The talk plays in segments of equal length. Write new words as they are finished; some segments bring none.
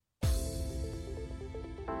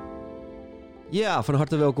Ja, van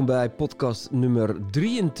harte welkom bij podcast nummer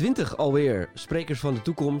 23 alweer. Sprekers van de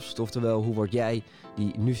toekomst, oftewel hoe word jij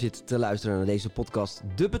die nu zit te luisteren naar deze podcast,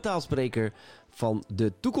 de betaalspreker van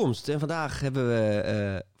de toekomst. En vandaag hebben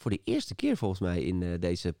we voor de eerste keer volgens mij in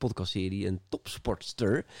deze podcastserie een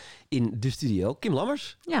topsportster in de studio, Kim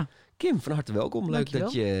Lammers. Ja. Kim, van harte welkom. Leuk Dankjewel.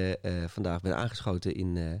 dat je vandaag bent aangeschoten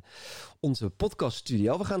in onze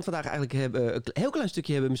podcaststudio. We gaan het vandaag eigenlijk hebben, een heel klein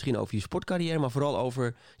stukje hebben misschien over je sportcarrière, maar vooral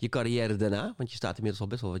over je carrière daarna. Want je staat inmiddels al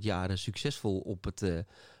best wel wat jaren succesvol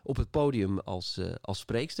op het podium als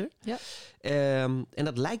spreekster. Ja. En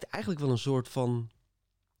dat lijkt eigenlijk wel een soort van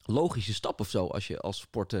logische stap of zo als je als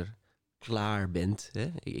sporter klaar bent.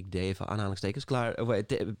 Hè? Ik deed even aanhalingstekens.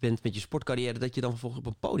 Bent met je sportcarrière, dat je dan vervolgens op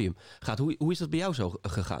een podium gaat. Hoe is dat bij jou zo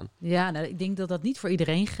gegaan? Ja, nou, ik denk dat dat niet voor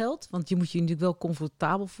iedereen geldt. Want je moet je natuurlijk wel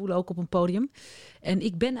comfortabel voelen, ook op een podium. En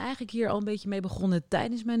ik ben eigenlijk hier al een beetje mee begonnen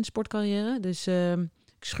tijdens mijn sportcarrière. Dus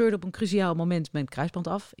ik scheurde op een cruciaal moment mijn kruisband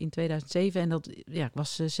af in 2007. En ik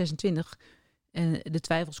was 26. En de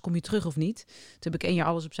twijfels, kom je terug of niet? Toen heb ik 1 jaar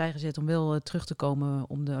alles opzij gezet om wel terug te komen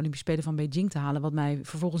om de Olympische Spelen van Beijing te halen, wat mij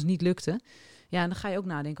vervolgens niet lukte. Ja, en dan ga je ook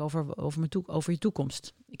nadenken over je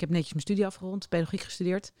toekomst. Ik heb netjes mijn studie afgerond, pedagogiek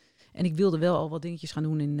gestudeerd. En ik wilde wel al wat dingetjes gaan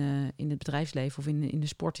doen in het bedrijfsleven of in de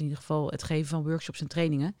sport in ieder geval. Het geven van workshops en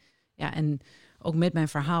trainingen. Ja, en ook met mijn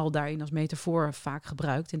verhaal daarin als metafoor vaak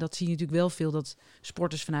gebruikt. En dat zie je natuurlijk wel veel, dat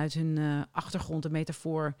sporters vanuit hun achtergrond een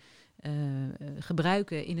metafoor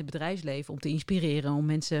gebruiken in het bedrijfsleven om te inspireren, om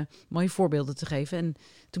mensen mooie voorbeelden te geven. En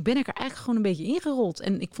toen ben ik er eigenlijk gewoon een beetje ingerold.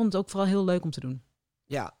 En ik vond het ook vooral heel leuk om te doen.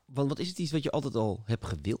 Ja, want wat is het iets wat je altijd al hebt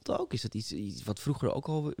gewild ook? Is dat iets wat vroeger ook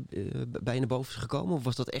al bij je naar boven is gekomen? Of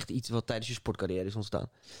was dat echt iets wat tijdens je sportcarrière is ontstaan?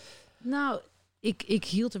 Nou, ik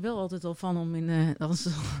hield er wel altijd al van om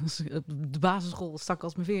op de basisschool stak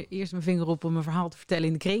als eerst mijn vinger op om mijn verhaal te vertellen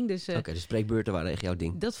in de kring. Dus Oké, de spreekbeurten waren echt jouw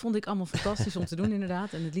ding. dat vond ik allemaal fantastisch om te doen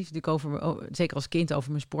inderdaad. En het liefst natuurlijk zeker als kind over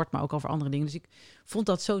mijn sport, maar ook over andere dingen. Dus ik vond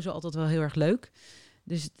dat sowieso altijd wel heel erg leuk.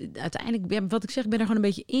 Dus uiteindelijk, wat ik zeg, ik ben er gewoon een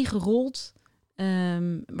beetje ingerold.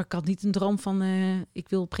 Maar ik had niet een droom van ik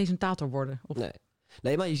wil presentator worden.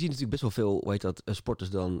 Nee, maar je ziet natuurlijk best wel veel, sporters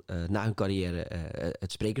dan na hun carrière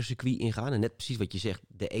het sprekerscircuit ingaan. En net precies wat je zegt,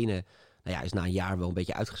 de ene is na een jaar wel een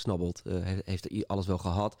beetje uitgesnabbeld, heeft alles wel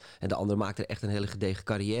gehad. En de ander maakt er echt een hele gedegen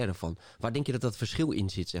carrière van. Waar denk je dat verschil in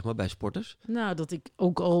zit, zeg maar, bij sporters? Nou, dat ik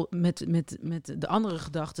ook al met de andere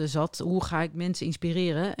gedachten zat. Hoe ga ik mensen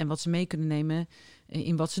inspireren en wat ze mee kunnen nemen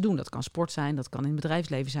in wat ze doen? Dat kan sport zijn, dat kan in het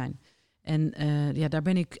bedrijfsleven zijn. En daar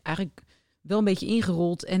ben ik eigenlijk wel een beetje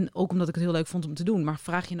ingerold. En ook omdat ik het heel leuk vond om te doen. Maar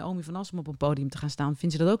vraag je Naomi van Assem op een podium te gaan staan,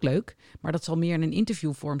 vindt ze dat ook leuk. Maar dat zal meer in een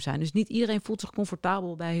interviewvorm zijn. Dus niet iedereen voelt zich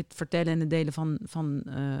comfortabel bij het vertellen en het delen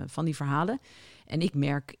van die verhalen. En ik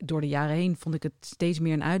merk, door de jaren heen vond ik het steeds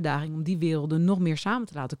meer een uitdaging om die werelden nog meer samen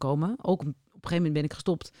te laten komen. Ook op een gegeven moment ben ik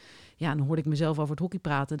gestopt. Ja, en dan hoorde ik mezelf over het hockey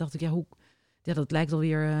praten. Dacht ik, dat lijkt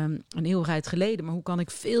alweer een eeuwigheid geleden. Maar hoe kan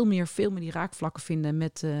ik veel meer die raakvlakken vinden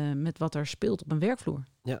met wat er speelt op een werkvloer?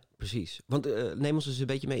 Ja, precies. Want neem ons eens een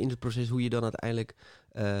beetje mee in het proces hoe je dan uiteindelijk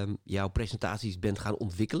jouw presentaties bent gaan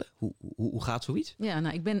ontwikkelen. Hoe gaat zoiets? Ja,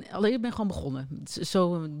 nou, ik ben gewoon begonnen.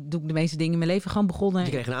 Zo doe ik de meeste dingen in mijn leven, gewoon begonnen.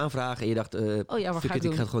 Dus je kreeg een aanvraag en je dacht, wat ga ik ga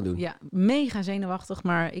het gewoon doen. Ja, mega zenuwachtig,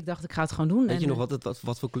 maar ik dacht, ik ga het gewoon doen. Weet je nog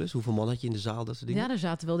wat voor klus? Hoeveel man had je in de zaal, dat soort dingen? Ja, er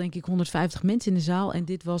zaten wel denk ik 150 mensen in de zaal. En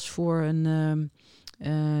dit was voor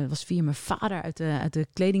was via mijn vader uit de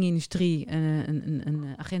kledingindustrie. Een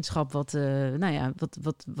agentschap wat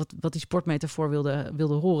die sportmetafoor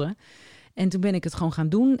wilde horen. En toen ben ik het gewoon gaan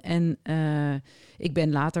doen. En ik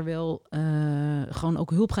ben later wel gewoon ook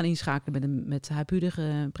hulp gaan inschakelen met Huip Hudig,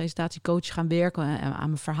 presentatiecoach gaan werken, aan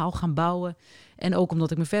mijn verhaal gaan bouwen. En ook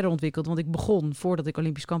omdat ik me verder ontwikkelde. Want ik begon voordat ik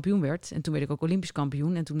Olympisch kampioen werd. En toen werd ik ook Olympisch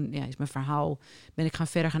kampioen. En toen is mijn verhaal, ben ik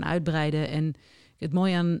verder gaan uitbreiden. En het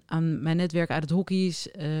mooie aan mijn netwerk uit het hockey is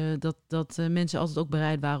dat mensen altijd ook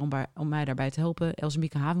bereid waren om mij daarbij te helpen.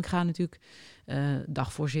 Elsemieke Havinga natuurlijk,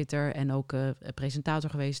 dagvoorzitter en ook presentator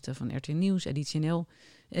geweest van RTL Nieuws, Editie NL.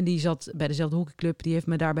 En die zat bij dezelfde hockeyclub, die heeft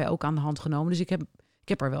me daarbij ook aan de hand genomen. Dus ik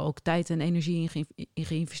heb er wel ook tijd en energie in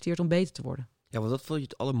geïnvesteerd om beter te worden. Ja, want wat vond je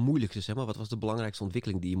het allermoeilijkste, zeg maar? Wat was de belangrijkste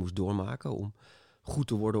ontwikkeling die je moest doormaken om goed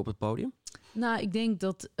te worden op het podium? Nou, ik denk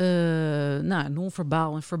dat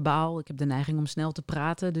non-verbaal en verbaal. Ik heb de neiging om snel te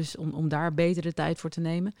praten, dus om daar beter de tijd voor te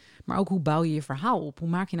nemen. Maar ook hoe bouw je je verhaal op? Hoe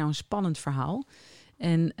maak je nou een spannend verhaal?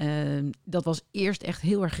 En dat was eerst echt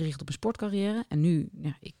heel erg gericht op een sportcarrière. En nu,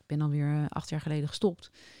 ik ben alweer 8 jaar geleden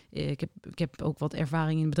gestopt. Ik heb ook wat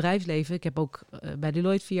ervaring in het bedrijfsleven. Ik heb ook bij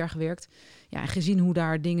Deloitte 4 jaar gewerkt. Ja, en gezien hoe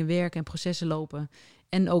daar dingen werken en processen lopen.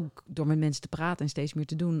 En ook door met mensen te praten en steeds meer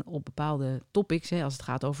te doen op bepaalde topics. Hè, als het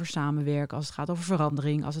gaat over samenwerken, als het gaat over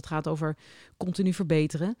verandering, als het gaat over continu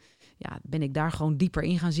verbeteren. Ja, ben ik daar gewoon dieper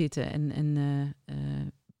in gaan zitten en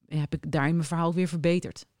heb ik daarin mijn verhaal weer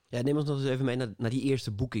verbeterd. Ja, neem ons nog eens even mee naar die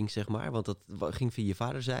eerste boeking, zeg maar. Want dat ging via je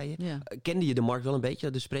vader, zei je. Ja. Kende je de markt wel een beetje,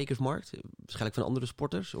 de sprekersmarkt? Waarschijnlijk van andere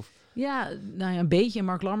sporters? Of? Ja, nou ja, een beetje.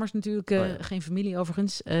 Mark Lammers natuurlijk, geen familie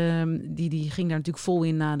overigens. Die ging daar natuurlijk vol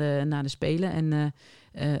in na de Spelen. En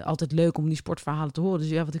altijd leuk om die sportverhalen te horen. Dus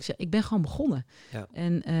ja, wat ik zeg, ik ben gewoon begonnen. Ja.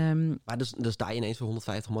 Maar dus sta je ineens voor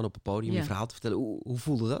 150 man op het podium je verhaal te vertellen. Hoe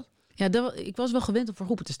voelde dat? Ja, ik was wel gewend om voor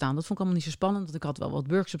groepen te staan. Dat vond ik allemaal niet zo spannend. Want ik had wel wat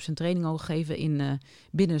workshops en trainingen al gegeven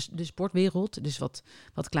binnen de sportwereld. Dus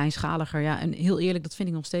wat kleinschaliger. Ja, en heel eerlijk, dat vind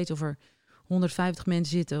ik nog steeds over 150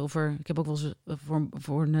 mensen zitten. Ik heb ook wel eens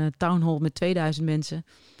voor een town hall met 2000 mensen.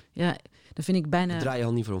 Ja, dan vind ik bijna... Draai je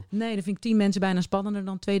hand niet voor om. Nee, dan vind ik 10 mensen bijna spannender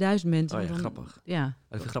dan 2000 mensen. Oh ja, grappig. Ja. Ik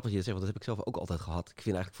vind het grappig dat je dat zegt, want dat heb ik zelf ook altijd gehad. Ik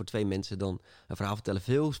vind eigenlijk voor 2 mensen dan een verhaal vertellen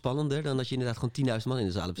veel spannender dan als je inderdaad gewoon 10.000 man in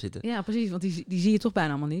de zaal hebt zitten. Ja, precies, want die zie je toch bijna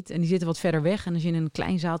allemaal niet. En die zitten wat verder weg. En als je in een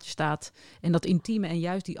klein zaaltje staat en dat intieme en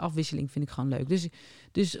juist die afwisseling vind ik gewoon leuk.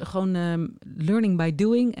 Dus gewoon learning by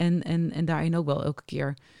doing en daarin ook wel elke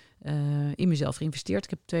keer in mezelf geïnvesteerd. Ik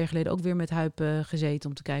heb 2 jaar geleden ook weer met Huip gezeten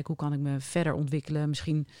om te kijken hoe kan ik me verder ontwikkelen.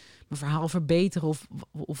 Misschien mijn verhaal verbeteren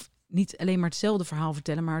of niet alleen maar hetzelfde verhaal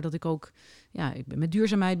vertellen, maar dat ik ook, ik ben met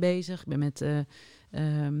duurzaamheid bezig. Ik ben met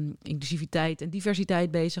inclusiviteit en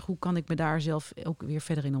diversiteit bezig. Hoe kan ik me daar zelf ook weer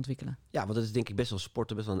verder in ontwikkelen? Ja, want dat is denk ik best wel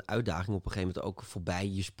sporten, best wel een uitdaging op een gegeven moment ook voorbij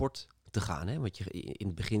je sport te gaan. Hè? Want in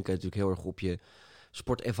het begin kan je natuurlijk heel erg op je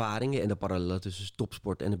sportervaringen en de parallellen tussen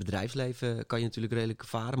topsport en het bedrijfsleven kan je natuurlijk redelijk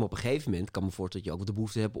varen. Maar op een gegeven moment kan me voorstellen dat je ook de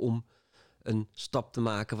behoefte hebt om een stap te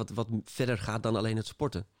maken wat verder gaat dan alleen het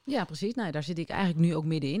sporten. Ja, precies. Nou, daar zit ik eigenlijk nu ook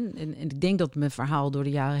middenin. En ik denk dat mijn verhaal door de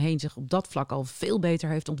jaren heen zich op dat vlak al veel beter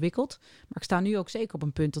heeft ontwikkeld. Maar ik sta nu ook zeker op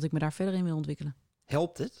een punt dat ik me daar verder in wil ontwikkelen.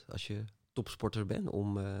 Helpt het als je topsporter bent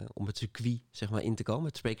om het circuit zeg maar in te komen,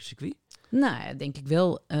 het sprekerscircuit? Nou ja, denk ik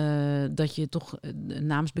wel dat je toch een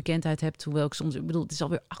naamsbekendheid hebt. Hoewel ik soms, het is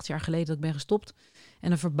alweer 8 jaar geleden dat ik ben gestopt. En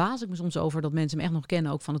dan verbaas ik me soms over dat mensen me echt nog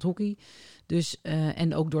kennen, ook van het hockey. Dus,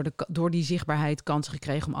 en ook door die zichtbaarheid kansen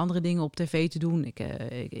gekregen om andere dingen op tv te doen.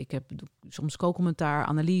 Ik heb soms co-commentaar,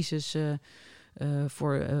 analyses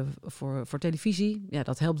voor televisie. Ja,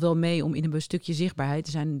 dat helpt wel mee om in een stukje zichtbaarheid.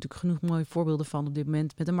 Er zijn natuurlijk genoeg mooie voorbeelden van op dit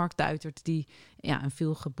moment met een Mark Tuitert, die een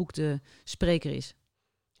veel geboekte spreker is.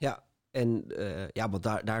 Ja. En want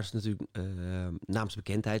daar is natuurlijk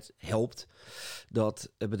naamsbekendheid helpt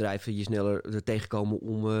dat bedrijven je sneller tegenkomen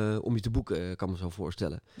om je te boeken, kan me zo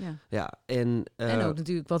voorstellen. Ja, en ook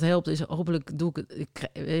natuurlijk wat helpt is, hopelijk doe ik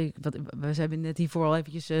het. We hebben net hiervoor al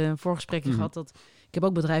eventjes een voorgesprekje gehad. Dat ik heb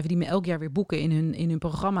ook bedrijven die me elk jaar weer boeken in hun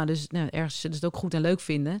programma. Dus ergens zullen ze het ook goed en leuk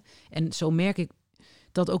vinden. En zo merk ik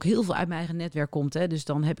dat ook heel veel uit mijn eigen netwerk komt. Hè. Dus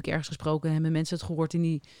dan heb ik ergens gesproken en hebben mensen het gehoord.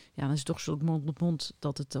 En dan is het toch zo mond op mond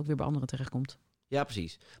dat het ook weer bij anderen terechtkomt. Ja,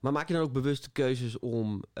 precies. Maar maak je dan ook bewuste keuzes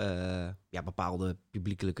om bepaalde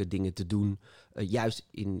publiekelijke dingen te doen, juist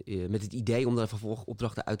met het idee om daar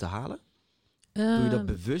vervolgopdrachten uit te halen? Doe je dat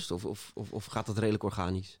bewust of gaat dat redelijk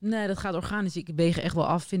organisch? Nee, dat gaat organisch. Ik weeg echt wel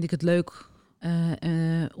af. Vind ik het leuk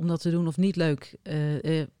om dat te doen of niet leuk?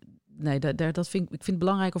 Nee, ik vind het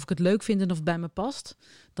belangrijk of ik het leuk vind en of het bij me past,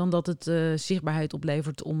 dan dat het zichtbaarheid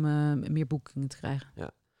oplevert om meer boekingen te krijgen.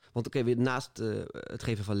 Ja, want weer naast het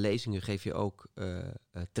geven van lezingen geef je ook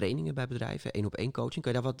trainingen bij bedrijven, 1-op-1 coaching.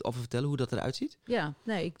 Kan je daar wat over vertellen hoe dat eruit ziet? Ja,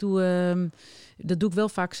 nee, dat doe ik wel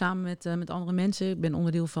vaak samen met andere mensen. Ik ben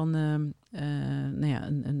onderdeel van een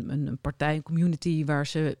partij, een community waar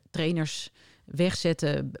ze trainers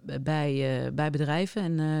wegzetten bij bedrijven.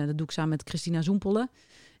 En dat doe ik samen met Christina Zoempolle.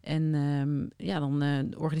 En dan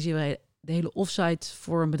organiseren wij de hele offsite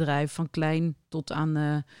voor een bedrijf van klein tot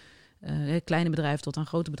aan kleine bedrijf tot aan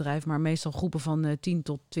grote bedrijf, maar meestal groepen van 10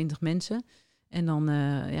 tot 20 mensen. En dan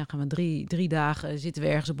gaan we 3 dagen zitten we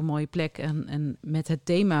ergens op een mooie plek en met het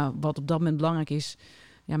thema wat op dat moment belangrijk is,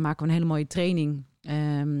 maken we een hele mooie training.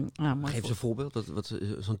 Geef eens een voorbeeld. Wat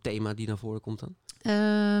zo'n thema die naar voren komt dan?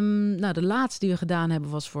 De laatste die we gedaan hebben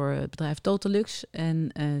was voor het bedrijf Totalux.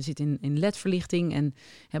 En zit in LED-verlichting en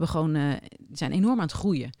zijn enorm aan het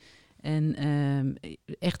groeien. En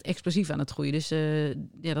echt explosief aan het groeien. Dus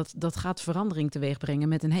dat gaat verandering teweeg brengen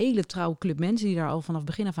met een hele trouwe club mensen die daar al vanaf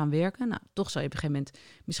begin af aan werken. Nou, toch zou je op een gegeven moment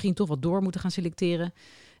misschien toch wat door moeten gaan selecteren.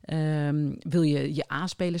 Wil je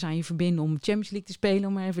A-spelers aan je verbinden om Champions League te spelen,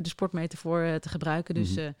 om maar even de sportmetafoor te gebruiken.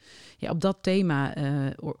 Dus op dat thema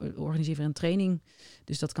organiseren we een training.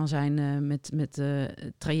 Dus dat kan zijn met het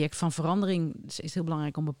traject van verandering. Het is heel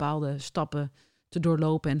belangrijk om bepaalde stappen te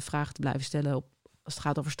doorlopen en vragen te blijven stellen als het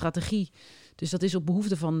gaat over strategie. Dus dat is op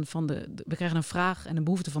behoefte van we krijgen een vraag en een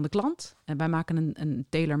behoefte van de klant. En wij maken een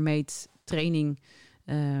tailor-made training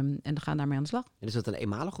en gaan daarmee aan de slag. En is dat een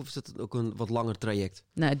eenmalig of is dat ook een wat langer traject?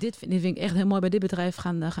 Nou, dit vind ik echt heel mooi. Bij dit bedrijf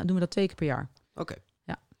doen we dat 2 keer per jaar. Oké.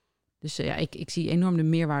 Ja. Dus ik zie enorm de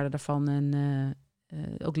meerwaarde daarvan. En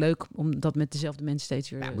ook leuk om dat met dezelfde mensen steeds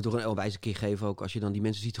weer... Ja, je moet toch een wijze keer geven ook als je dan die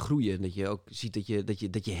mensen ziet groeien. Dat je ook ziet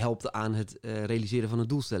dat je helpt aan het realiseren van een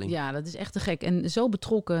doelstelling. Ja, dat is echt te gek. En zo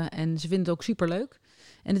betrokken en ze vinden het ook superleuk.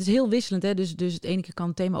 En het is heel wisselend. Hè? Dus het ene keer kan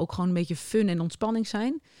het thema ook gewoon een beetje fun en ontspanning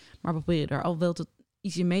zijn. Maar we proberen daar al wel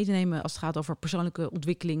iets in mee te nemen als het gaat over persoonlijke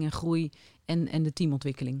ontwikkeling en groei en de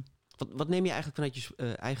teamontwikkeling. Wat neem je eigenlijk vanuit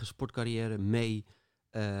je eigen sportcarrière mee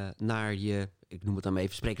naar je, ik noem het dan maar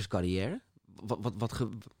even, sprekerscarrière?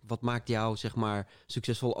 Wat maakt jou, zeg maar,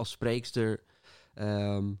 succesvol als spreekster?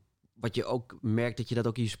 Wat je ook merkt dat je dat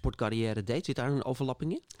ook in je sportcarrière deed. Zit daar een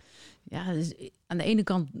overlapping in? Ja, dus aan de ene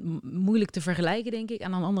kant moeilijk te vergelijken, denk ik.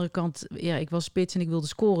 En aan de andere kant, ja, ik was spits en ik wilde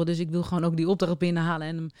scoren. Dus ik wil gewoon ook die opdracht binnenhalen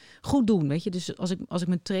en hem goed doen, weet je. Dus als ik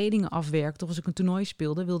mijn trainingen afwerkte of als ik een toernooi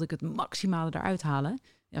speelde, wilde ik het maximale eruit halen.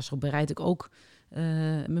 Ja, zo bereid ik ook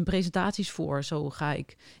mijn presentaties voor. Zo ga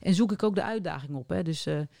ik en zoek ik ook de uitdaging op. Hè. Dus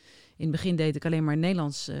in het begin deed ik alleen maar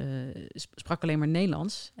Nederlands, sprak alleen maar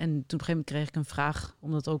Nederlands. En toen op een gegeven moment kreeg ik een vraag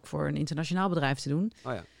om dat ook voor een internationaal bedrijf te doen.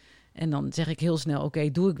 Oh ja. En dan zeg ik heel snel,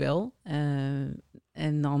 oké, doe ik wel.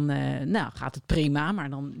 En dan gaat het prima, maar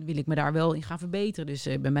dan wil ik me daar wel in gaan verbeteren. Dus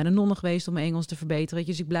ik ben bij de nonnen geweest om mijn Engels te verbeteren.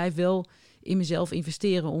 Dus ik blijf wel in mezelf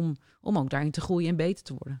investeren om ook daarin te groeien en beter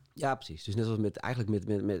te worden. Ja, precies. Dus net als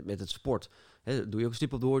met het sport. Hè, doe je ook een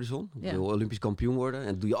stip op de horizon. Ik wil Olympisch kampioen worden.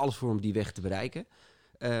 En doe je alles voor om die weg te bereiken.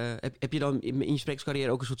 Heb je dan in je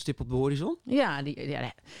spreekscarrière ook een soort stip op de horizon? Ja,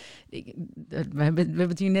 we hebben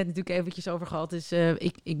het hier net natuurlijk eventjes over gehad. Dus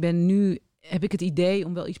ik ben nu, heb ik het idee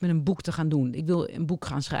om wel iets met een boek te gaan doen. Ik wil een boek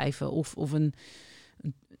gaan schrijven of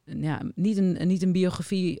niet een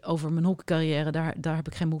biografie over mijn hockeycarrière. Daar heb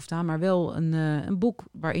ik geen behoefte aan. Maar wel een boek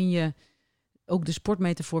waarin je ook de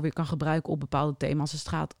sportmetafoor weer kan gebruiken op bepaalde thema's.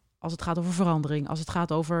 Als het gaat over verandering, als het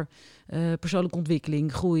gaat over persoonlijke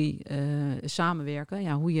ontwikkeling, groei, samenwerken.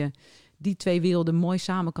 Ja, hoe je die 2 werelden mooi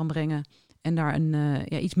samen kan brengen en daar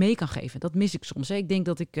iets mee kan geven. Dat mis ik soms. Hè. Ik denk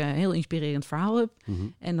dat ik een heel inspirerend verhaal heb.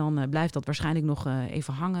 Mm-hmm. En dan blijft dat waarschijnlijk nog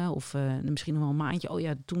even hangen. Of misschien nog wel een maandje. Oh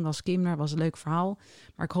ja, toen was Kim daar, was een leuk verhaal.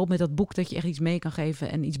 Maar ik hoop met dat boek dat je echt iets mee kan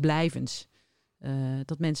geven en iets blijvends.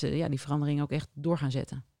 Dat mensen die verandering ook echt door gaan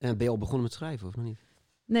zetten. En ben je al begonnen met schrijven of nog niet?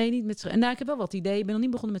 Nee, niet met schrijven. Nou, ik heb wel wat ideeën. Ik ben nog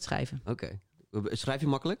niet begonnen met schrijven. Oké. Schrijf je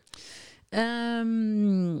makkelijk?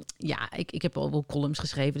 Ik heb al wel columns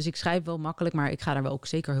geschreven. Dus ik schrijf wel makkelijk. Maar ik ga daar wel ook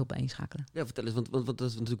zeker hulp bij inschakelen. Ja, vertel eens. Want dat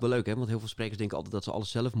is natuurlijk wel leuk, hè? Want heel veel sprekers denken altijd dat ze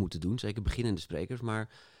alles zelf moeten doen. Zeker beginnende sprekers. Maar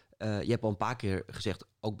je hebt al een paar keer gezegd,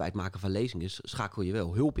 ook bij het maken van lezingen, schakel je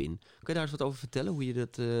wel hulp in. Kun je daar eens wat over vertellen? Hoe je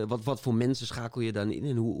dat, wat voor mensen schakel je dan in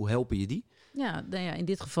en hoe helpen je die? Ja, in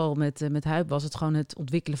dit geval met Huib was het gewoon het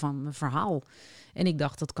ontwikkelen van mijn verhaal. En ik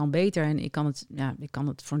dacht, dat kan beter. En ik kan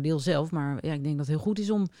het voor een deel zelf. Maar ik denk dat het heel goed is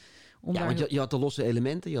om want je had de losse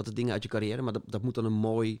elementen, je had de dingen uit je carrière. Maar dat moet dan een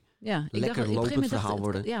mooi, lekker lopend verhaal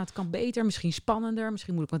worden. Het kan beter, misschien spannender.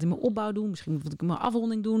 Misschien moet ik wat in mijn opbouw doen. Misschien moet ik mijn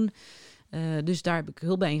afronding doen. Dus daar heb ik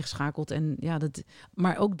hulp bij ingeschakeld. En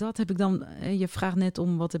maar ook dat heb ik dan... Je vraagt net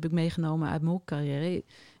om wat heb ik meegenomen uit mijn hockeycarrière.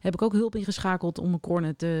 Heb ik ook hulp ingeschakeld om mijn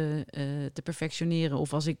corner te perfectioneren.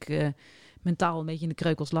 Of als ik mentaal een beetje in de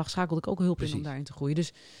kreukels lag, schakelde ik ook hulp in om daarin te groeien.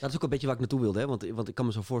 Dus dat is ook een beetje waar ik naartoe wilde. Hè? Want ik kan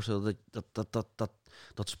me zo voorstellen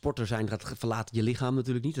dat sporter zijn, dat verlaat je lichaam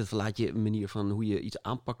natuurlijk niet. Dat verlaat je manier van hoe je iets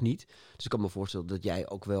aanpakt niet. Dus ik kan me voorstellen dat jij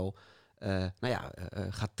ook wel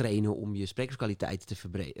gaat trainen om je sprekerskwaliteit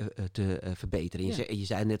te verbeteren. En je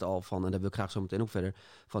zei net al van, en daar wil ik graag zo meteen ook verder,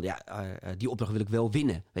 van die opdracht wil ik wel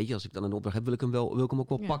winnen. Weet je, als ik dan een opdracht heb, wil ik hem ook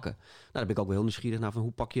wel pakken. Nou, daar ben ik ook wel heel nieuwsgierig naar van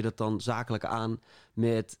hoe pak je dat dan zakelijk aan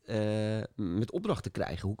met opdrachten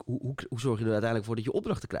krijgen? Hoe zorg je er uiteindelijk voor dat je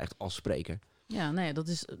opdrachten krijgt als spreker? Ja,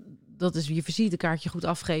 dat is je visitekaartje goed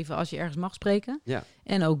afgeven als je ergens mag spreken. Ja.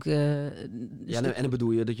 En ook... en dan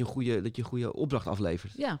bedoel je dat je een goede opdracht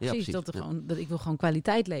aflevert. Ja, precies. Dat ik wil gewoon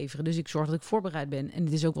kwaliteit leveren. Dus ik zorg dat ik voorbereid ben. En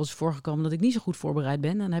het is ook wel eens voorgekomen dat ik niet zo goed voorbereid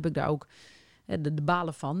ben. Dan heb ik daar ook de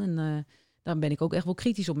balen van. En dan ben ik ook echt wel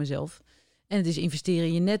kritisch op mezelf. En het is investeren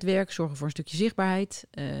in je netwerk, zorgen voor een stukje zichtbaarheid.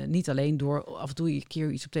 Niet alleen door af en toe een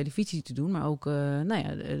keer iets op televisie te doen, maar ook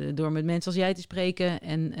door met mensen als jij te spreken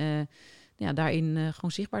en daarin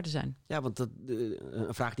gewoon zichtbaar te zijn. Ja, want een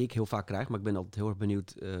vraag die ik heel vaak krijg, maar ik ben altijd heel erg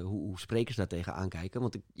benieuwd hoe sprekers daar tegen aankijken.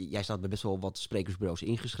 Want jij staat bij best wel wat sprekersbureaus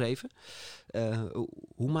ingeschreven.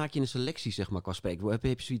 Hoe maak je een selectie, zeg maar, qua spreker? Heb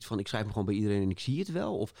je zoiets van, ik schrijf me gewoon bij iedereen en ik zie het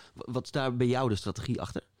wel? Of wat is daar bij jou de strategie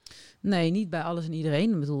achter? Nee, niet bij alles en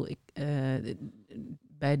iedereen. Ik bedoel,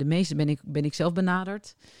 bij de meeste ben ik zelf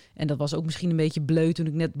benaderd. En dat was ook misschien een beetje bleu toen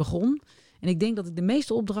ik net begon. En ik denk dat ik de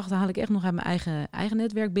meeste opdrachten haal ik echt nog uit mijn eigen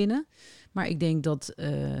netwerk binnen. Maar ik denk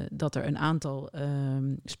dat er een aantal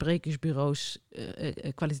sprekersbureaus,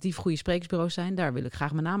 kwalitatief goede sprekersbureaus zijn. Daar wil ik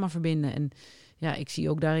graag mijn naam aan verbinden. En ja, ik zie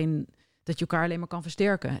ook daarin dat je elkaar alleen maar kan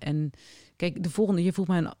versterken. En kijk, de volgende, je vroeg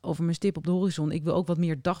mij over mijn stip op de horizon. Ik wil ook wat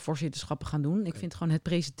meer dagvoorzitterschappen gaan doen. Ik vind gewoon het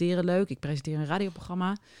presenteren leuk. Ik presenteer een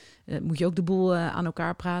radioprogramma. Moet je ook de boel aan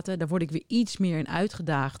elkaar praten. Daar word ik weer iets meer in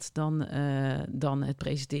uitgedaagd dan het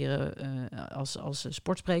presenteren als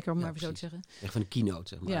sportspreker, om maar even zo te zeggen. Echt van een keynote,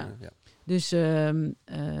 zeg maar. Ja. Dus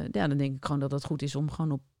dan denk ik gewoon dat het goed is om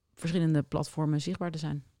gewoon op verschillende platformen zichtbaar te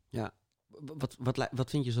zijn. Ja. Wat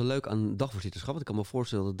vind je zo leuk aan dagvoorzitterschap? Want ik kan me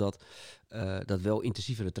voorstellen dat wel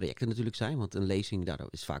intensievere trajecten natuurlijk zijn. Want een lezing, daardoor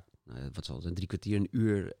is vaak, wat zal het, een 3 kwartier, een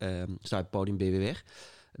uur, sta je op het podium, ben je weer weg.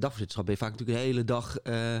 Dagvoorzitterschap ben je vaak natuurlijk de hele dag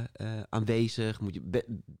aanwezig. Moet je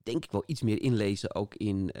denk ik wel iets meer inlezen ook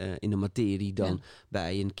in de materie dan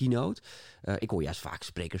bij een keynote. Ik hoor juist vaak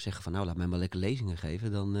sprekers zeggen van, nou, laat mij maar lekker lezingen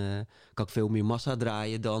geven. Dan kan ik veel meer massa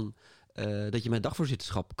draaien dan dat je mijn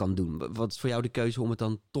dagvoorzitterschap kan doen. Wat is voor jou de keuze om het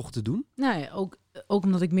dan toch te doen? Nou ja, ook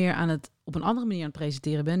omdat ik meer op een andere manier aan het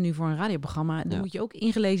presenteren ben, nu voor een radioprogramma. Dan moet je ook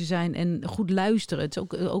ingelezen zijn en goed luisteren. Het is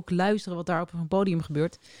ook luisteren wat daar op een podium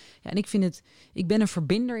gebeurt. Ja, en ik ben een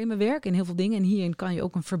verbinder in mijn werk en heel veel dingen. En hierin kan je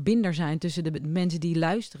ook een verbinder zijn tussen de mensen die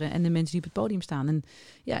luisteren en de mensen die op het podium staan. En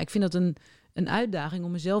ja, ik vind dat een uitdaging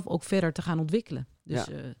om mezelf ook verder te gaan ontwikkelen. Dus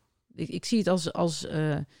ik zie het als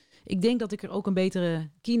ik denk dat ik er ook een betere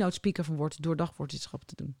keynote speaker van word door dagvoorzitterschap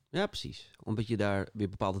te doen. Ja, precies. Omdat je daar weer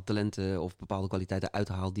bepaalde talenten of bepaalde kwaliteiten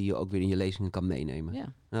uithaalt die je ook weer in je lezingen kan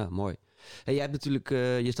meenemen. Ja, mooi. Hey, jij hebt natuurlijk,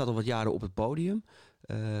 je staat al wat jaren op het podium.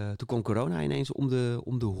 Toen kwam corona ineens om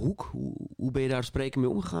de hoek. Hoe ben je daar spreken mee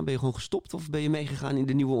omgegaan? Ben je gewoon gestopt of ben je meegegaan in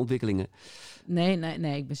de nieuwe ontwikkelingen?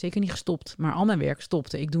 Nee, ik ben zeker niet gestopt. Maar al mijn werk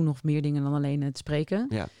stopte. Ik doe nog meer dingen dan alleen het spreken.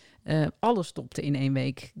 Ja. Alles stopte in 1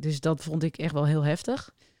 week. Dus dat vond ik echt wel heel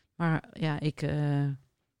heftig. Maar ja, ik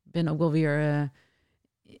ben ook wel weer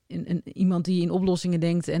iemand die in oplossingen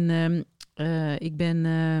denkt. En ik ben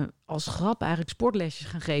als grap eigenlijk sportlesjes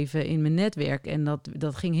gaan geven in mijn netwerk. En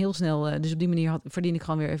dat ging heel snel. Dus op die manier verdien ik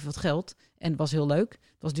gewoon weer even wat geld. En het was heel leuk.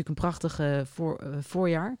 Het was natuurlijk een prachtig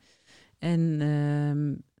voorjaar.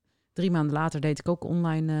 En 3 maanden later deed ik ook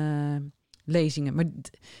online lezingen. Maar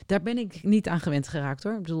daar ben ik niet aan gewend geraakt,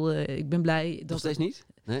 hoor. Ik bedoel, ik ben blij dat... Nog steeds niet?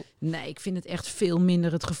 Nee, ik vind het echt veel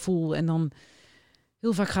minder het gevoel. En dan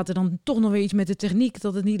heel vaak gaat er dan toch nog weer iets met de techniek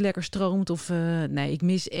dat het niet lekker stroomt. Of nee, ik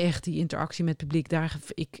mis echt die interactie met het publiek.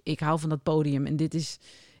 Ik hou van dat podium. En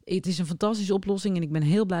het is een fantastische oplossing. En ik ben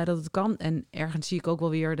heel blij dat het kan. En ergens zie ik ook wel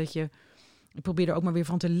weer dat je... Ik probeer er ook maar weer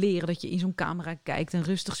van te leren dat je in zo'n camera kijkt en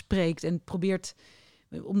rustig spreekt. En probeert...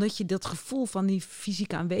 Omdat je dat gevoel van die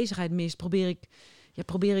fysieke aanwezigheid mist,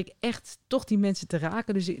 probeer ik echt toch die mensen te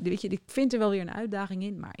raken. Dus weet je, ik vind er wel weer een uitdaging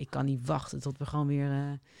in. Maar ik kan niet wachten tot we gewoon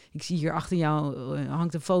weer... ik zie hier achter jou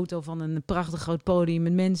hangt een foto van een prachtig groot podium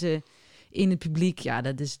met mensen in het publiek. Ja,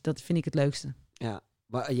 dat vind ik het leukste. Ja,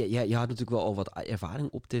 maar je had natuurlijk wel al wat ervaring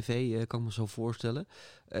op tv, kan ik me zo voorstellen.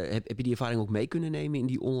 Heb je die ervaring ook mee kunnen nemen in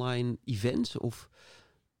die online events? Of...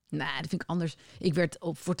 Nou, dat vind ik anders.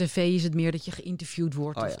 Voor tv is het meer dat je geïnterviewd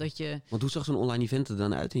wordt. Oh, of dat je... Want hoe zag zo'n online event er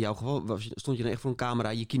dan uit? In jouw geval stond je dan echt voor een camera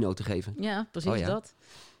je keynote te geven? Ja, precies dat.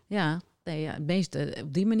 Ja, het meeste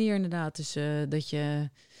op die manier inderdaad. Dus dat je...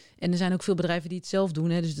 En er zijn ook veel bedrijven die het zelf doen.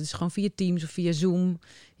 Hè? Dus het is gewoon via Teams of via Zoom.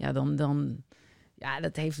 Ja, dan ja,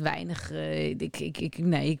 dat heeft weinig...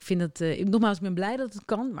 ik vind het... nogmaals, ik ben blij dat het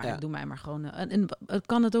kan. Maar doe mij maar gewoon... en het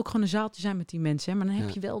kan het ook gewoon een zaaltje zijn met die mensen. Hè? Maar dan heb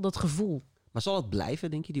je wel dat gevoel. Maar zal het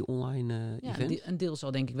blijven, denk je, die online event? Ja, een deel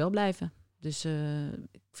zal denk ik wel blijven. Dus ik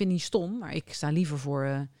vind het niet stom, maar ik sta liever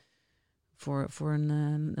voor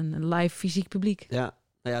een live fysiek publiek. Ja,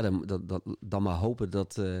 nou ja, dan maar hopen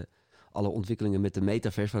dat alle ontwikkelingen met de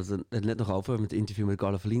metaverse, we hadden het net nog over, met het interview met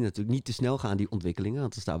Carla Verlien, natuurlijk niet te snel gaan, die ontwikkelingen.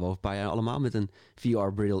 Want dan staan we over een paar jaar allemaal met een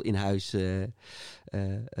VR-bril in huis een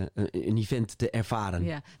event te ervaren.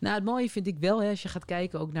 Ja, nou het mooie vind ik wel, hè, als je gaat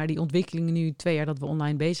kijken ook naar die ontwikkelingen nu 2 jaar dat we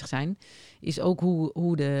online bezig zijn, is ook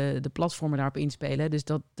hoe de platformen daarop inspelen. Dus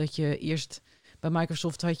dat je eerst bij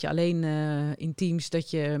Microsoft had je alleen in Teams dat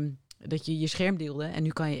je scherm deelde. En nu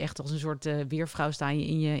kan je echt als een soort weervrouw staan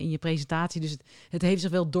in je presentatie. Dus het heeft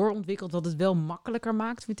zich wel doorontwikkeld, wat het wel makkelijker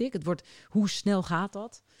maakt, vind ik. Het wordt, hoe snel gaat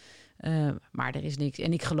dat? Maar er is niks.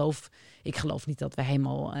 En ik geloof niet dat we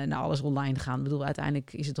helemaal naar alles online gaan. Ik bedoel,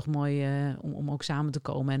 uiteindelijk is het toch mooi om ook samen te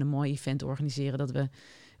komen en een mooi event te organiseren. Dat we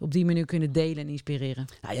op die manier kunnen delen en inspireren.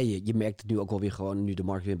 Nou ja, je merkt het nu ook wel weer gewoon, nu de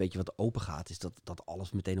markt weer een beetje wat open gaat, is dat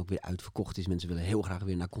alles meteen ook weer uitverkocht is. Mensen willen heel graag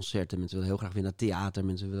weer naar concerten, mensen willen heel graag weer naar theater,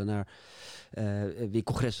 mensen willen naar weer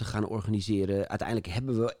congressen gaan organiseren. Uiteindelijk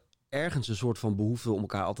hebben we ergens een soort van behoefte om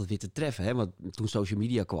elkaar altijd weer te treffen. Hè? Want toen social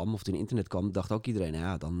media kwam, of toen internet kwam, dacht ook iedereen, nou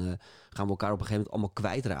ja, dan gaan we elkaar op een gegeven moment allemaal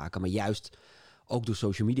kwijtraken. Maar juist ook door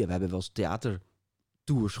social media, we hebben wel eens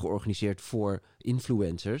theatertours georganiseerd voor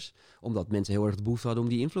influencers, omdat mensen heel erg de behoefte hadden om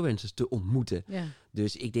die influencers te ontmoeten. Ja.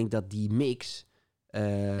 Dus ik denk dat die mix...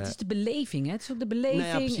 Het is de beleving, hè? Het is ook de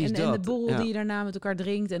beleving en de borrel die je daarna met elkaar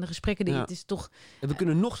drinkt en de gesprekken die het is toch... En we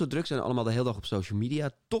kunnen nog zo druk zijn allemaal de hele dag op social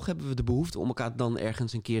media. Toch hebben we de behoefte om elkaar dan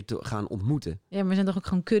ergens een keer te gaan ontmoeten. Ja, maar we zijn toch ook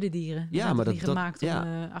gewoon kuddedieren? We zijn maar niet gemaakt om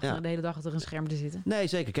achter de hele dag achter een scherm te zitten. Nee,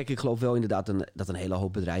 zeker. Kijk, ik geloof wel inderdaad dat een hele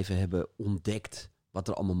hoop bedrijven hebben ontdekt wat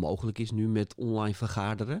er allemaal mogelijk is nu met online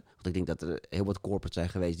vergaderen. Want ik denk dat er heel wat corporates zijn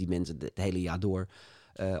geweest die mensen het hele jaar door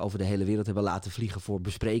over de hele wereld hebben laten vliegen voor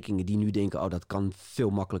besprekingen. Die nu denken, dat kan veel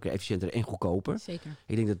makkelijker, efficiënter en goedkoper. Zeker.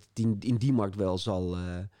 Ik denk dat het in die markt wel zal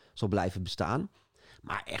blijven bestaan.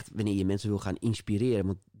 Maar echt, wanneer je mensen wil gaan inspireren,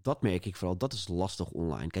 want dat merk ik vooral, dat is lastig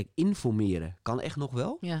online. Kijk, informeren kan echt nog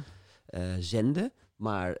wel. Ja. Zenden,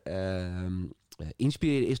 maar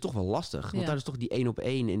inspireren is toch wel lastig. Want daar is toch die 1-op-1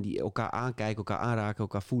 en die elkaar aankijken, elkaar aanraken,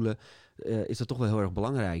 elkaar voelen, is dat toch wel heel erg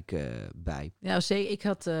belangrijk bij. Ja, zeker. Ik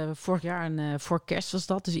had vorig jaar voor kerst was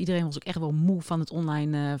dat, dus iedereen was ook echt wel moe van het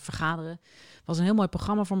online vergaderen. Het was een heel mooi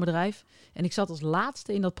programma voor een bedrijf. En ik zat als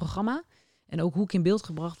laatste in dat programma. En ook hoe ik in beeld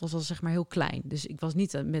gebracht was zeg maar heel klein. Dus ik was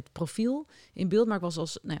niet met profiel in beeld, maar ik was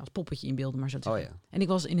als poppetje in beeld, maar zo te zeggen. Ja. En ik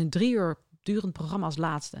was in een 3 uur durend programma als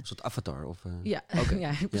laatste. Een soort avatar? Of, Ja, okay.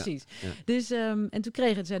 ja, precies. Ja. Dus, en toen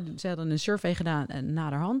kreeg ze hadden een survey gedaan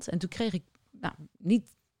naderhand. En toen kreeg ik niet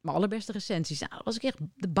mijn allerbeste recensies.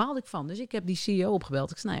 Daar baalde ik van. Dus ik heb die CEO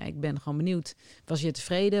opgebeld. Ik zei, ik ben gewoon benieuwd. Was je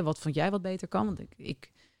tevreden? Wat vond jij wat beter kan? Want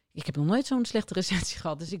ik heb nog nooit zo'n slechte recensie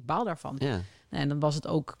gehad. Dus ik baal daarvan. Ja. En dan was het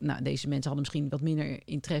ook, deze mensen hadden misschien wat minder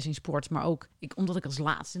interesse in sport, maar ook omdat ik als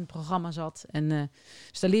laatste in het programma zat. En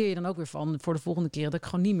dus daar leer je dan ook weer van voor de volgende keer dat ik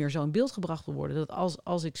gewoon niet meer zo in beeld gebracht wil worden. Dat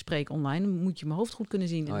als ik spreek online, moet je mijn hoofd goed kunnen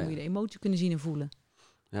zien en moet je de emotie kunnen zien en voelen.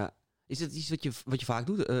 Ja. Is het iets wat je vaak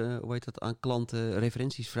doet? Hoe heet dat? Aan klanten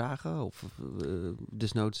referenties vragen? Of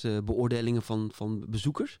desnoods beoordelingen van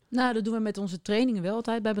bezoekers? Nou, dat doen we met onze trainingen wel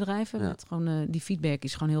altijd bij bedrijven. Ja. Met gewoon, die feedback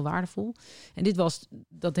is gewoon heel waardevol. En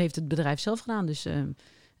dat heeft het bedrijf zelf gedaan. Dus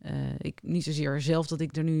ik niet zozeer zelf dat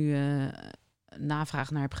ik er nu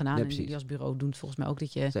navraag naar heb gedaan. Ja, en jullie als bureau doen het volgens mij ook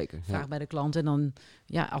dat je vraagt bij de klant. En dan,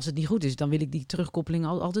 als het niet goed is, dan wil ik die terugkoppeling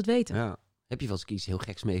altijd weten. Ja. Heb je wel eens iets heel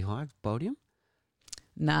geks meegemaakt op het podium?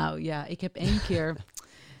 Nou ja, ik heb 1 keer...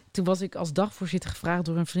 Toen was ik als dagvoorzitter gevraagd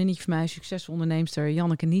door een vriendinnetje van mij, succesvol onderneemster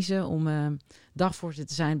Janneke Niese, om dagvoorzitter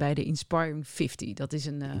te zijn bij de Inspiring 50. Dat is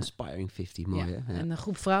een... Inspiring 50, mooi hè? Ja. Een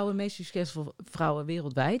groep vrouwen, meest succesvolle vrouwen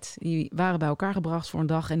wereldwijd. Die waren bij elkaar gebracht voor een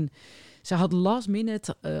dag en ze had last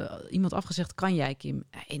minute iemand afgezegd, kan jij Kim?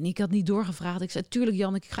 En ik had niet doorgevraagd. Ik zei, tuurlijk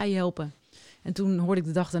Janneke, ik ga je helpen. En toen hoorde ik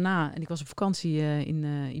de dag daarna, en ik was op vakantie in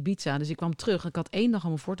Ibiza, dus ik kwam terug. Ik had 1 dag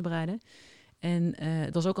om me voor te bereiden. En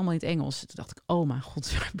het was ook allemaal in het Engels. Toen dacht ik, oh mijn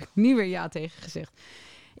god, daar heb ik nu weer ja tegen gezegd.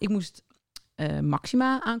 Ik moest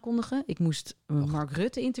Maxima aankondigen. Ik moest Mark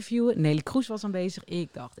Rutte interviewen. Nelly Kroes was aanwezig.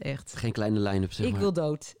 Ik dacht echt... Geen kleine line-up, zeg maar. Ik wil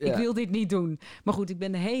dood. Ja. Ik wil dit niet doen. Maar goed, ik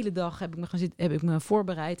ben de hele dag heb ik me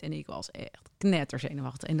voorbereid. En ik was echt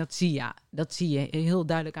knetterzenuwachtig. En dat zie je heel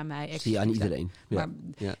duidelijk aan mij. Zie je aan iedereen. Ja. Maar,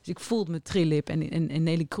 dus ik voelde me trillip. En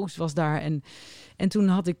Nelly Kroes was daar. En toen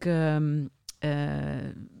had ik...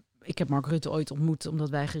 ik heb Mark Rutte ooit ontmoet omdat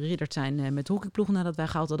wij geridderd zijn met de hockeyploeg nadat wij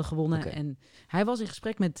goud hadden gewonnen. Okay. En hij was in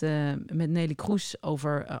gesprek met Nelly Kroes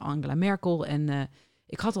over Angela Merkel. En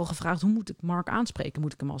ik had al gevraagd, hoe moet ik Mark aanspreken?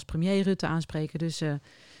 Moet ik hem als premier Rutte aanspreken? Dus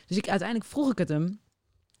uiteindelijk vroeg ik het hem.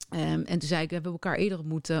 En toen zei ik, we hebben elkaar eerder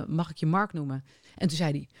ontmoet, mag ik je Mark noemen? En toen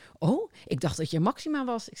zei hij, ik dacht dat je Maxima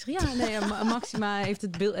was. Ik zeg, ja, nee, Maxima heeft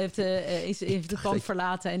het pand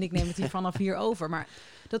verlaten en ik neem het hier vanaf hier over. Maar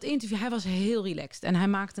dat interview, hij was heel relaxed. En hij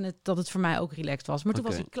maakte het dat het voor mij ook relaxed was. Maar toen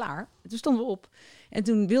was ik klaar. Toen stonden we op. En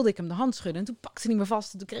toen wilde ik hem de hand schudden. En toen pakte hij me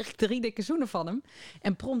vast. En toen kreeg ik 3 dikke zoenen van hem.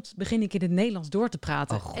 En prompt begin ik in het Nederlands door te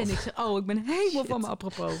praten. En ik zeg, ik ben helemaal van me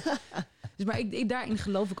apropos. Dus maar daarin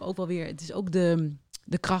geloof ik ook wel weer. Het is ook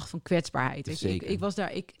de kracht van kwetsbaarheid.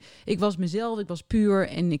 Ik was mezelf, ik was puur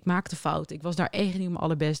en ik maakte fout. Ik was daar echt niet om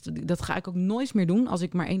allerbest. Dat ga ik ook nooit meer doen als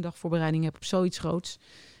ik maar 1 dag voorbereiding heb op zoiets groots.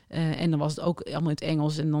 En dan was het ook allemaal in het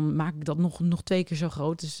Engels. En dan maak ik dat nog 2 keer zo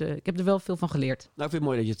groot. Dus ik heb er wel veel van geleerd. Nou, ik vind het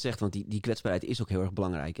mooi dat je het zegt, want die kwetsbaarheid is ook heel erg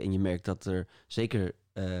belangrijk. En je merkt dat er zeker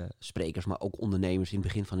sprekers, maar ook ondernemers in het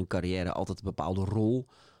begin van hun carrière altijd een bepaalde rol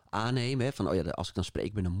aannemen. Hè, van, als ik dan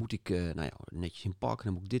spreek ben, dan moet ik netjes in pak.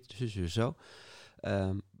 Dan moet ik dit, zo.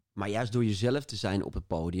 Maar juist door jezelf te zijn op het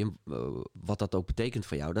podium, wat dat ook betekent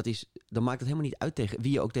voor jou, dan maakt het helemaal niet uit tegen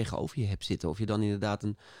wie je ook tegenover je hebt zitten. Of je dan inderdaad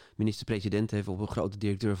een minister-president heeft of een grote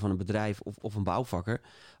directeur van een bedrijf of een bouwvakker.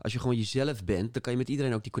 Als je gewoon jezelf bent, dan kan je met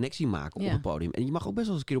iedereen ook die connectie maken op het podium. En je mag ook best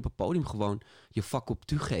wel eens een keer op het podium gewoon je vak op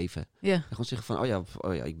toegeven. Ja. En gewoon zeggen van,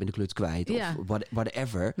 ik ben de kluts kwijt of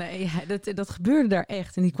whatever. Nee, dat gebeurde daar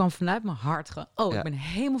echt. En die kwam vanuit mijn hart. Ik ben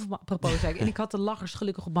helemaal van propos. En ik had de lachers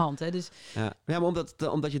gelukkig op hand. Hè, dus... Ja, maar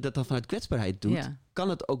omdat je dat dan vanuit kwetsbaarheid doet, kan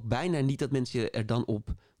het ook bijna niet dat mensen je er dan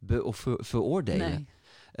op veroordelen.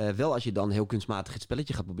 Nee. Wel als je dan heel kunstmatig het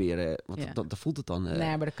spelletje gaat proberen, want dan voelt het dan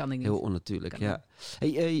maar dat kan ik niet. Heel onnatuurlijk.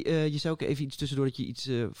 Je zei ook even iets tussendoor dat je iets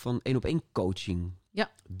van 1-op-1 coaching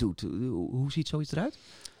doet. Hoe ziet zoiets eruit?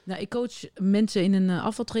 Nou, ik coach mensen in een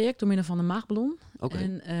afvaltraject door middel van een maagballon.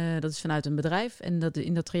 Okay. En dat is vanuit een bedrijf. En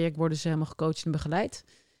in dat traject worden ze helemaal gecoacht en begeleid.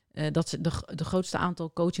 Dat is de grootste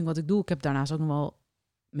aantal coaching wat ik doe. Ik heb daarnaast ook nog wel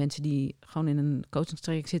mensen die gewoon in een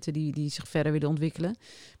coachingstraject zitten, die zich verder willen ontwikkelen.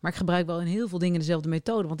 Maar ik gebruik wel in heel veel dingen dezelfde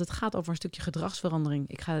methode, want het gaat over een stukje gedragsverandering.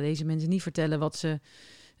 Ik ga deze mensen niet vertellen wat ze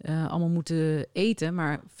allemaal moeten eten,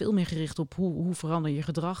 maar veel meer gericht op hoe verander je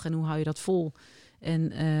gedrag en hoe hou je dat vol.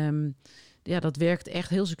 En dat werkt echt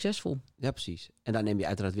heel succesvol. Ja, precies. En daar neem je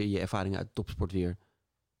uiteraard weer je ervaringen uit topsport weer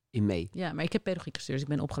in mee. Ja, maar ik heb pedagogiek gestudeerd, dus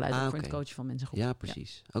ik ben opgeleid voor het coachen van mensen. Ja,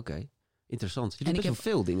 precies. Ja. Oké. Interessant. Je doet best wel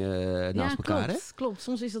veel dingen naast elkaar, hè? Klopt.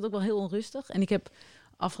 Soms is dat ook wel heel onrustig. En ik heb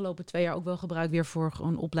afgelopen 2 jaar ook wel gebruikt weer voor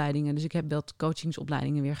gewoon opleidingen. Dus ik heb wat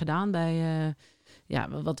coachingsopleidingen weer gedaan bij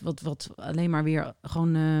wat alleen maar weer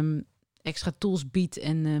gewoon extra tools biedt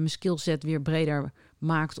en mijn skillset weer breder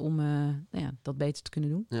maakt om dat beter te kunnen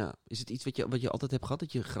doen. Ja. Is het iets wat je altijd hebt gehad,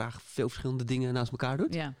 dat je graag veel verschillende dingen naast elkaar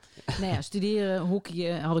doet? Ja. Studeren,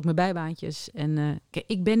 hockeyen, had ik mijn bijbaantjes. En kijk,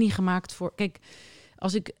 ik ben niet gemaakt voor... Kijk,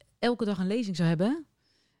 als ik elke dag een lezing zou hebben,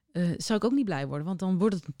 zou ik ook niet blij worden. Want dan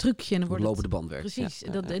wordt het een trucje. En dan wordt lopende bandwerk. Precies.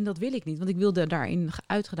 En dat wil ik niet. Want ik wil daarin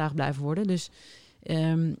uitgedaagd blijven worden. Dus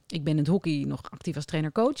ik ben in het hockey nog actief als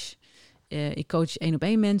trainer-coach. Ik coach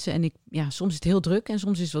 1-op-1 mensen. En soms is het heel druk en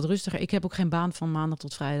soms is het wat rustiger. Ik heb ook geen baan van maandag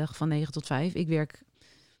tot vrijdag, van 9 tot 5. Ik werk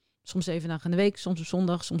soms 7 dagen in de week, soms op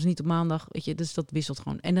zondag, soms niet op maandag. Weet je, dus dat wisselt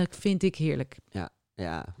gewoon. En dat vind ik heerlijk.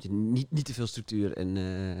 Ja, niet te veel structuur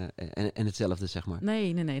en hetzelfde, zeg maar.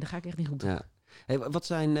 Nee, daar ga ik echt niet goed op. Ja. Hey, wat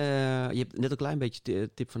zijn, je hebt net een klein beetje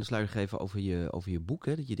tip van de sluier gegeven over je boek.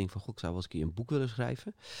 Hè? Dat je denkt van, ik zou wel eens een keer een boek willen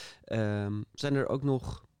schrijven. Zijn er ook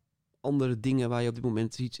nog andere dingen waar je op dit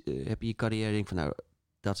moment ziet, heb je je carrière denkt van,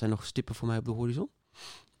 dat zijn nog stippen voor mij op de horizon?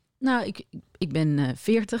 Nou, ik ben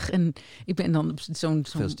 40 en ik ben dan zo'n...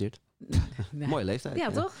 Gefeliciteerd. Nee. Mooie leeftijd.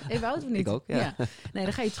 Ja, toch? Even oud of niet? Ik ook, ja. Nee,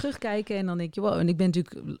 dan ga je terugkijken en dan denk je, wow. En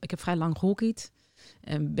ik heb vrij lang gehockeyd.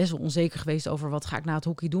 En best wel onzeker geweest over wat ga ik na het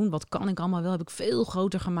hockey doen. Wat kan ik allemaal wel? Heb ik veel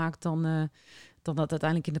groter gemaakt dan dat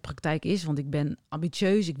uiteindelijk in de praktijk is. Want ik ben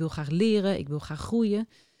ambitieus, ik wil graag leren, ik wil graag groeien.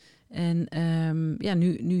 En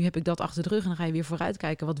nu heb ik dat achter de rug en dan ga je weer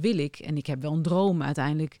vooruitkijken. Wat wil ik? En ik heb wel een droom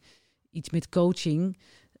uiteindelijk. Iets met coaching.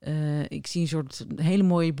 Ik zie een soort hele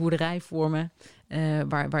mooie boerderij voor me.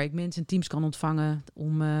 Waar ik mensen en teams kan ontvangen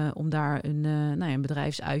om daar een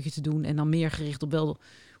bedrijfsuitje te doen. En dan meer gericht op wel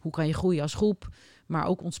hoe kan je groeien als groep. Maar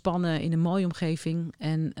ook ontspannen in een mooie omgeving.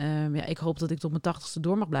 En ik hoop dat ik tot mijn 80ste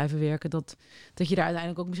door mag blijven werken. Dat je daar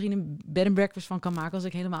uiteindelijk ook misschien een bed and breakfast van kan maken. Als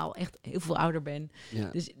ik helemaal echt heel veel ouder ben.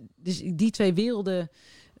 Ja. Dus die 2 werelden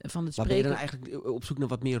van het spreken. Maar ben je dan eigenlijk op zoek naar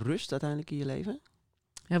wat meer rust uiteindelijk in je leven?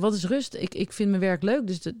 Ja, wat is rust? Ik vind mijn werk leuk,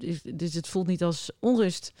 dus het voelt niet als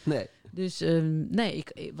onrust. Nee. Dus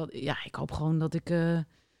ik hoop gewoon dat ik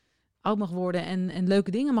oud mag worden en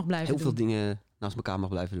leuke dingen mag blijven doen. Heel veel dingen naast elkaar mag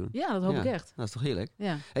blijven doen. Ja, dat hoop ik echt. Dat is toch heerlijk?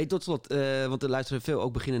 Ja. Hey, tot slot, want er luisteren veel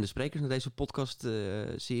ook beginnende sprekers naar deze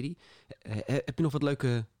podcast-serie. Heb je nog wat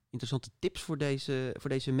leuke, interessante tips voor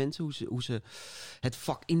deze mensen? Hoe ze het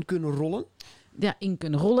vak in kunnen rollen? Ja, in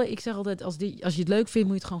kunnen rollen. Ik zeg altijd, als je het leuk vindt,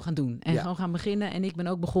 moet je het gewoon gaan doen. En gewoon gaan beginnen. En ik ben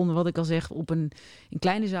ook begonnen, wat ik al zeg, in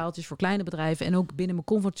kleine zaaltjes voor kleine bedrijven. En ook binnen mijn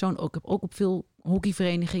comfortzone. Ik heb ook op veel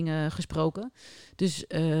hockeyverenigingen gesproken. Dus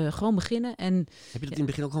gewoon beginnen. En, heb je dat in het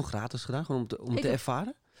begin ook gewoon gratis gedaan? Gewoon om het te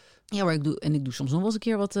ervaren? Ja, maar ik doe soms nog wel eens een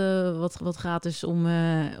keer wat gratis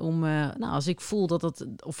als ik voel dat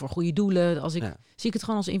of voor goede doelen, zie ik het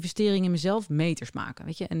gewoon als investering in mezelf, meters maken,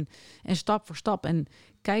 weet je, en stap voor stap en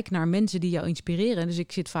kijk naar mensen die jou inspireren. Dus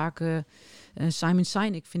ik zit vaak Simon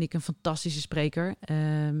Sinek vind ik een fantastische spreker.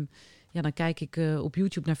 Dan kijk ik op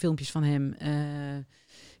YouTube naar filmpjes van hem.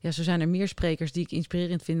 Zo zijn er meer sprekers die ik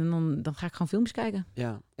inspirerend vind en dan ga ik gewoon filmpjes kijken.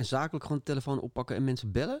 Ja, en zakelijk gewoon de telefoon oppakken en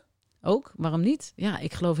mensen bellen? Ook, waarom niet? Ja,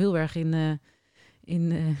 ik geloof heel erg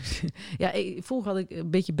Vroeger had ik een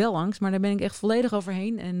beetje belangst, maar daar ben ik echt volledig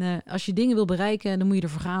overheen. En als je dingen wil bereiken, dan moet je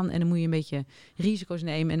ervoor gaan. En dan moet je een beetje risico's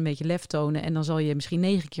nemen en een beetje lef tonen. En dan zal je misschien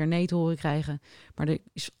 9 keer nee te horen krijgen. Maar er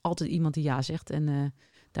is altijd iemand die ja zegt. En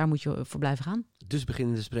daar moet je voor blijven gaan. Dus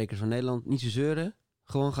beginnende sprekers van Nederland, niet zo zeuren,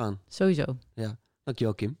 gewoon gaan. Sowieso. Ja,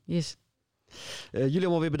 dankjewel Kim. Yes. Jullie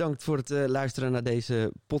allemaal weer bedankt voor het luisteren naar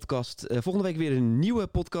deze podcast. Volgende week weer een nieuwe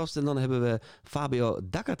podcast. En dan hebben we Fabio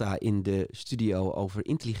D'Acata in de studio over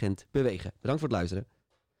intelligent bewegen. Bedankt voor het luisteren.